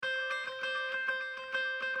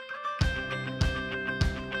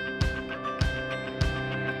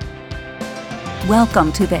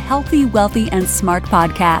Welcome to the Healthy, Wealthy, and Smart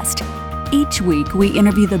podcast. Each week, we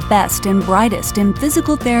interview the best and brightest in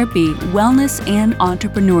physical therapy, wellness, and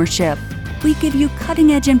entrepreneurship. We give you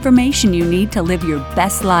cutting-edge information you need to live your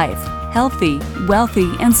best life, healthy, wealthy,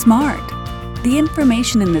 and smart. The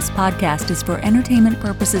information in this podcast is for entertainment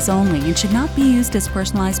purposes only and should not be used as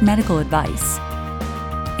personalized medical advice.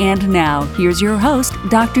 And now, here's your host,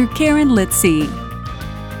 Dr. Karen Litzy.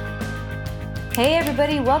 Hey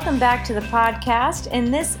everybody, welcome back to the podcast. In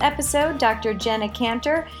this episode, Dr. Jenna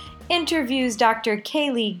Cantor interviews Dr.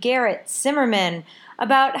 Kaylee Garrett Simmerman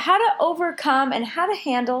about how to overcome and how to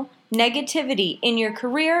handle negativity in your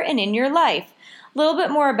career and in your life. A little bit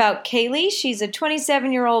more about Kaylee. She's a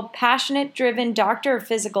 27-year-old passionate, driven doctor of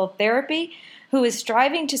physical therapy who is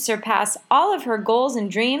striving to surpass all of her goals and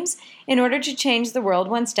dreams in order to change the world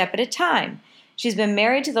one step at a time. She's been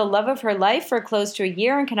married to the love of her life for close to a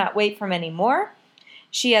year and cannot wait for many more.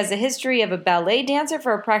 She has a history of a ballet dancer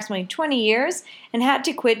for approximately 20 years and had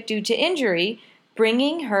to quit due to injury,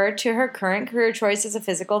 bringing her to her current career choice as a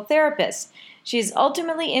physical therapist. She is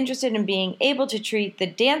ultimately interested in being able to treat the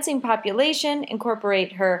dancing population,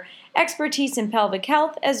 incorporate her expertise in pelvic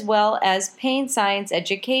health, as well as pain science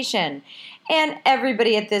education. And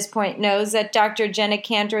everybody at this point knows that Dr. Jenna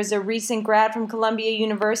Cantor is a recent grad from Columbia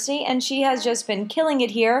University, and she has just been killing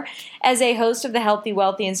it here as a host of the Healthy,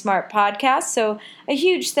 Wealthy, and Smart podcast. So a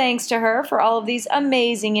huge thanks to her for all of these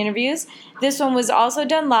amazing interviews. This one was also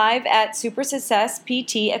done live at Super Success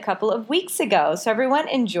PT a couple of weeks ago. So everyone,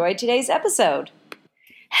 enjoy today's episode.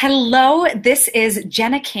 Hello, this is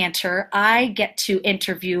Jenna Cantor. I get to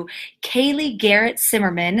interview Kaylee Garrett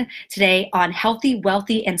Simmerman today on Healthy,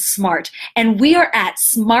 Wealthy, and Smart. And we are at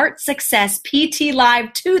Smart Success PT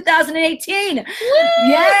Live 2018. Woo!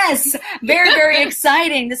 Yes, very, very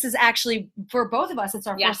exciting. This is actually, for both of us, it's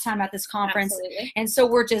our first time at this conference. Absolutely. And so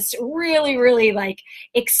we're just really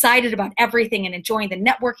excited about everything and enjoying the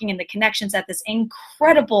networking and the connections at this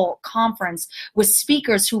incredible conference with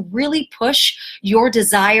speakers who really push your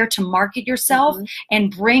desire to market yourself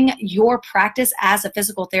and bring your practice as a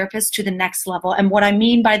physical therapist to the next level. And what I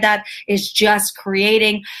mean by that is just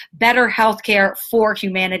creating better healthcare for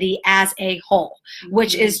humanity as a whole,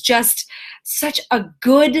 which is just such a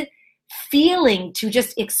good feeling to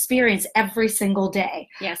just experience every single day.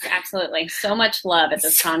 Yes, absolutely. So much love at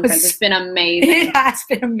this conference. It's been amazing. It has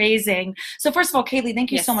been amazing. So first of all, Kaylee,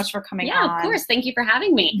 thank you so much for coming on. Yeah, of course. Thank you for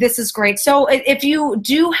having me. This is great. So if you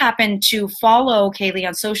do happen to follow Kaylee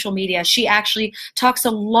on social media, she actually talks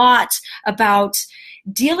a lot about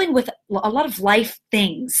dealing with a lot of life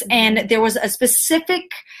things. And there was a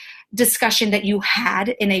specific discussion that you had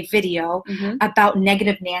in a video about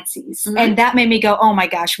negative Nancy's. And that made me go, oh my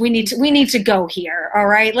gosh, we need to go here. All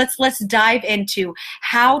right. Let's dive into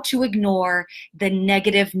how to ignore the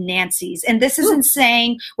negative Nancy's. And this isn't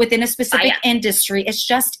saying within a specific industry, it's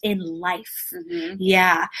just in life.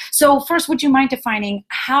 Yeah. So first, would you mind defining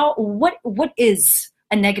what is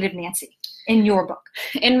a negative Nancy? In your book?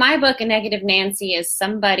 In my book, a negative Nancy is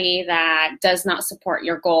somebody that does not support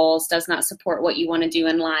your goals, does not support what you want to do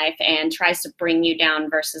in life, and tries to bring you down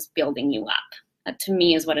versus building you up. That to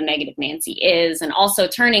me is what a negative Nancy is. And also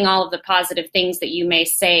turning all of the positive things that you may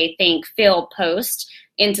say, think, feel, post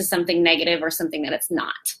into something negative or something that it's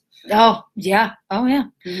not. Oh, yeah. Oh, yeah.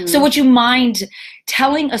 So would you mind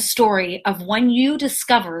telling a story of when you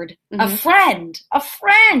discovered a friend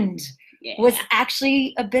was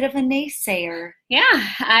actually a bit of a naysayer? Yeah,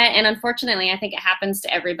 and unfortunately, I think it happens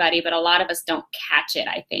to everybody, but a lot of us don't catch it,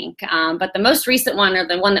 I think. But the most recent one, or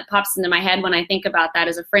the one that pops into my head when I think about that,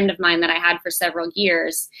 is a friend of mine that I had for several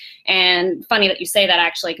years. And funny that you say that,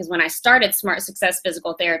 actually, because when I started Smart Success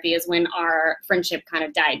Physical Therapy is when our friendship kind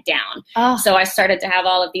of died down. So I started to have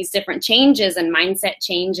all of these different changes and mindset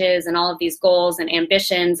changes and all of these goals and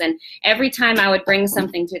ambitions. And every time I would bring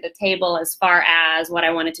something to the table as far as what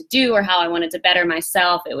I wanted to do or how I wanted to better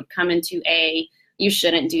myself, it would come into you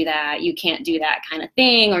shouldn't do that, you can't do that kind of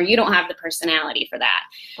thing, or you don't have the personality for that.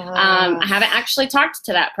 I haven't actually talked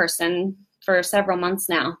to that person for several months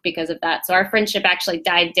now because of that. So our friendship actually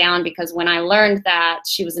died down because when I learned that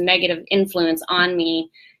she was a negative influence on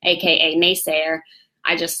me, aka naysayer,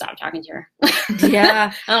 I just stopped talking to her.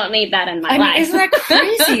 Yeah. I don't need that in my life. Isn't that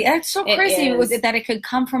crazy? That's so crazy that it could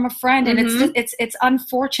come from a friend, and it's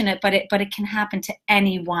unfortunate, but it can happen to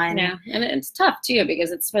anyone. Yeah, and it's tough too because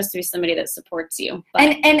it's supposed to be somebody that supports you. But.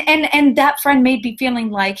 And that friend may be feeling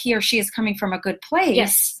like he or she is coming from a good place.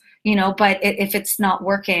 Yes. But if it's not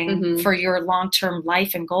working for your long-term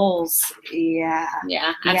life and goals, absolutely.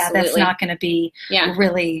 That's not going to be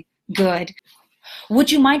really good.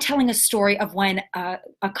 Would you mind telling a story of when a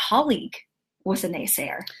colleague was a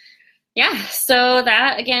naysayer? Yeah, so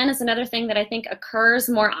that again is another thing that I think occurs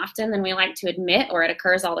more often than we like to admit, or it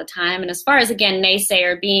occurs all the time. And as far as, again,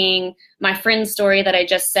 naysayer being my friend's story that I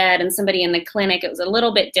just said and somebody in the clinic, it was a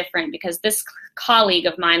little bit different because this colleague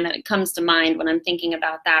of mine that comes to mind when I'm thinking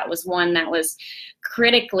about that was one that was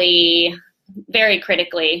very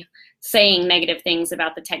critically saying negative things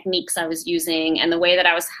about the techniques I was using and the way that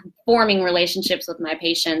I was forming relationships with my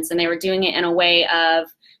patients. And they were doing it in a way of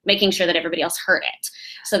making sure that everybody else heard it.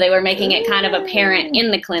 So they were making it kind of apparent in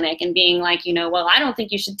the clinic and being like, well, I don't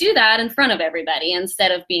think you should do that in front of everybody,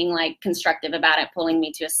 instead of being like constructive about it, pulling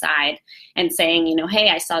me to a side and saying, hey,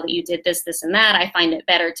 I saw that you did this, this, and that. I find it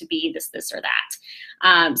better to be this, this, or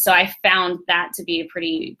that. So I found that to be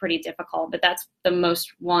pretty difficult, but that's the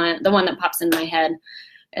one that pops in my head.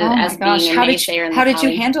 As being a naysayer. How did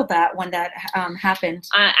you handle that when that happened?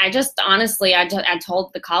 I just honestly, I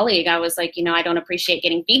told the colleague, I was like, I don't appreciate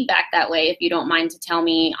getting feedback that way. If you don't mind to tell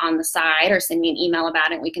me on the side or send me an email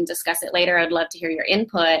about it, we can discuss it later. I'd love to hear your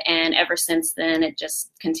input. And ever since then, it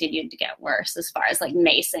just continued to get worse as far as like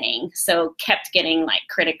naysaying. So kept getting like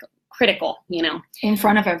critical, in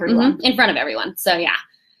front of everyone. In front of everyone. So yeah.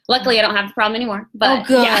 Luckily, I don't have the problem anymore. But, oh,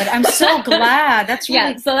 good. Yeah. I'm so glad. That's really...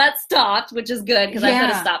 Yeah, so that stopped, which is good because I put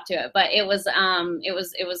a stop to it. But it was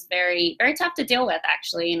very, very tough to deal with,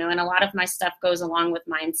 actually. And a lot of my stuff goes along with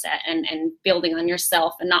mindset and building on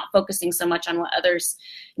yourself and not focusing so much on what others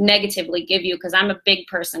negatively give you. Because I'm a big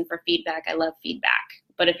person for feedback. I love feedback.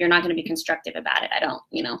 But if you're not going to be constructive about it, I don't,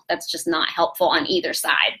 that's just not helpful on either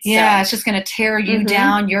side. Yeah, so. It's just going to tear you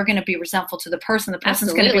down. You're going to be resentful to the person. The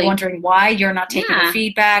person's going to be wondering why you're not taking the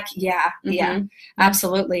feedback. Yeah,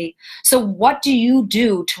 absolutely. So what do you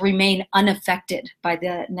do to remain unaffected by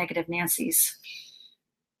the negative Nancys?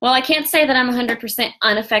 Well, I can't say that I'm 100%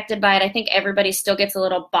 unaffected by it. I think everybody still gets a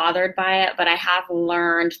little bothered by it, but I have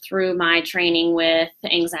learned through my training with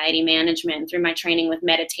anxiety management, through my training with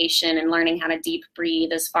meditation and learning how to deep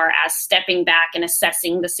breathe, as far as stepping back and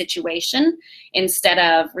assessing the situation instead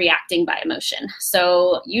of reacting by emotion.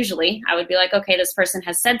 So usually I would be like, okay, this person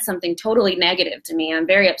has said something totally negative to me. I'm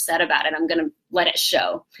very upset about it. I'm going to let it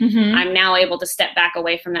show. I'm now able to step back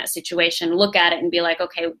away from that situation, look at it and be like,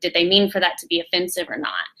 okay, did they mean for that to be offensive or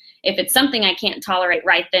not? If it's something I can't tolerate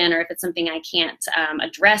right then, or if it's something I can't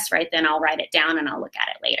address right then, I'll write it down and I'll look at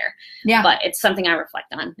it later. Yeah. But it's something I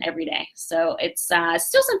reflect on every day. So it's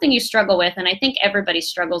still something you struggle with. And I think everybody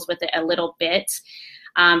struggles with it a little bit.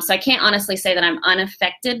 So I can't honestly say that I'm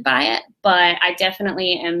unaffected by it, but I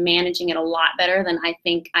definitely am managing it a lot better than I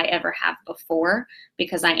think I ever have before,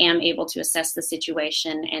 because I am able to assess the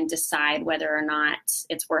situation and decide whether or not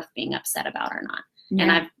it's worth being upset about or not. Yeah.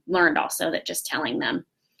 And I've learned also that just telling them,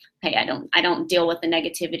 hey, I don't deal with the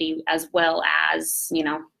negativity as well as,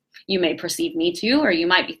 you may perceive me to, or you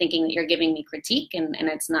might be thinking that you're giving me critique and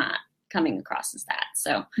it's not coming across as that.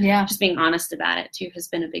 So just being honest about it too has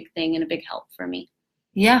been a big thing and a big help for me.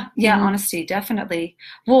 Yeah, honesty, definitely.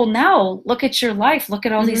 Well, now look at your life. Look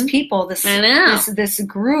at all these people, this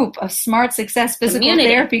group of smart success physical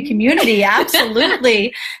therapy community.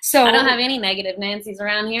 Absolutely. So I don't have any negative Nancys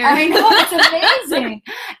around here. I know, it's amazing.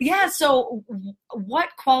 Yeah. So what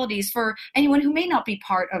qualities, for anyone who may not be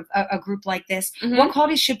part of a group like this, what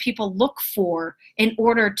qualities should people look for in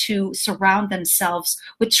order to surround themselves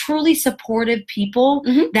with truly supportive people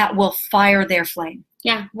that will fire their flame?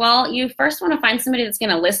 Yeah, well, you first want to find somebody that's going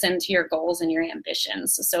to listen to your goals and your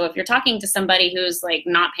ambitions. So if you're talking to somebody who's like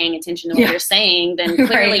not paying attention to what you're saying, then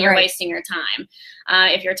clearly you're wasting your time.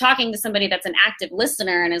 If you're talking to somebody that's an active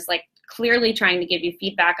listener and is like clearly trying to give you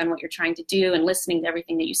feedback on what you're trying to do and listening to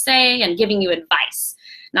everything that you say and giving you advice,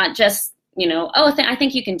 not just, I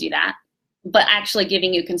think you can do that, but actually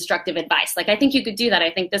giving you constructive advice. Like, I think you could do that. I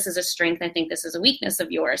think this is a strength. I think this is a weakness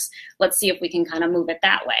of yours. Let's see if we can kind of move it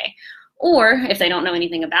that way. Or if they don't know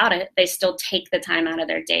anything about it, they still take the time out of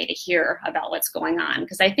their day to hear about what's going on.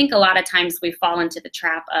 Because I think a lot of times we fall into the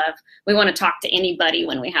trap of we want to talk to anybody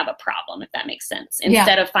when we have a problem, if that makes sense,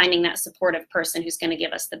 instead of finding that supportive person who's going to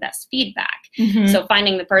give us the best feedback. So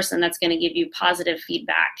finding the person that's going to give you positive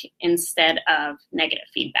feedback instead of negative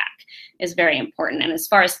feedback is very important. And as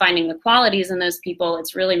far as finding the qualities in those people,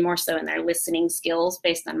 it's really more so in their listening skills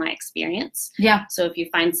based on my experience. Yeah. So if you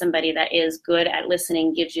find somebody that is good at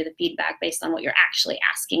listening, gives you the feedback based on what you're actually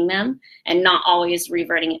asking them, and not always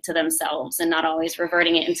reverting it to themselves and not always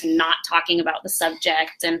reverting it into not talking about the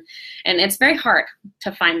subject. And it's very hard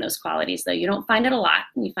to find those qualities, though. You don't find it a lot.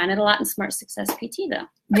 You find it a lot in Smart Success PT, though.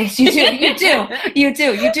 Yes, you do.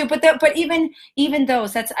 You do. But even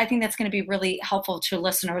those, I think that's going to be really helpful to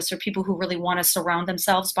listeners or people who really want to surround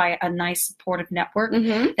themselves by a nice supportive network.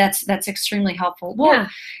 That's extremely helpful. Well,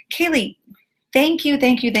 Kaylee, Thank you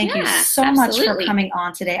so much for absolutely. coming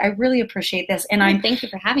on today. I really appreciate this, and Thank you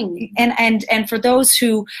for having me. And for those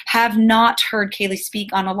who have not heard Kaylee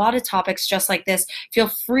speak on a lot of topics just like this, feel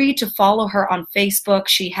free to follow her on Facebook.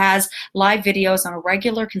 She has live videos on a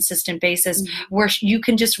regular, consistent basis where you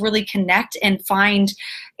can just really connect and find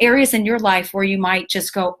areas in your life where you might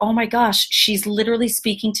just go, oh my gosh, she's literally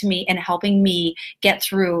speaking to me and helping me get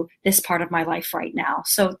through this part of my life right now.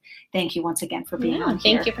 So thank you once again for being on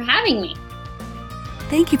here. Thank you for having me.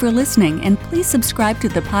 Thank you for listening, and please subscribe to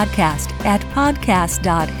the podcast at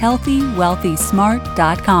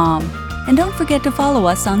podcast.healthywealthysmart.com. And don't forget to follow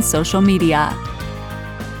us on social media.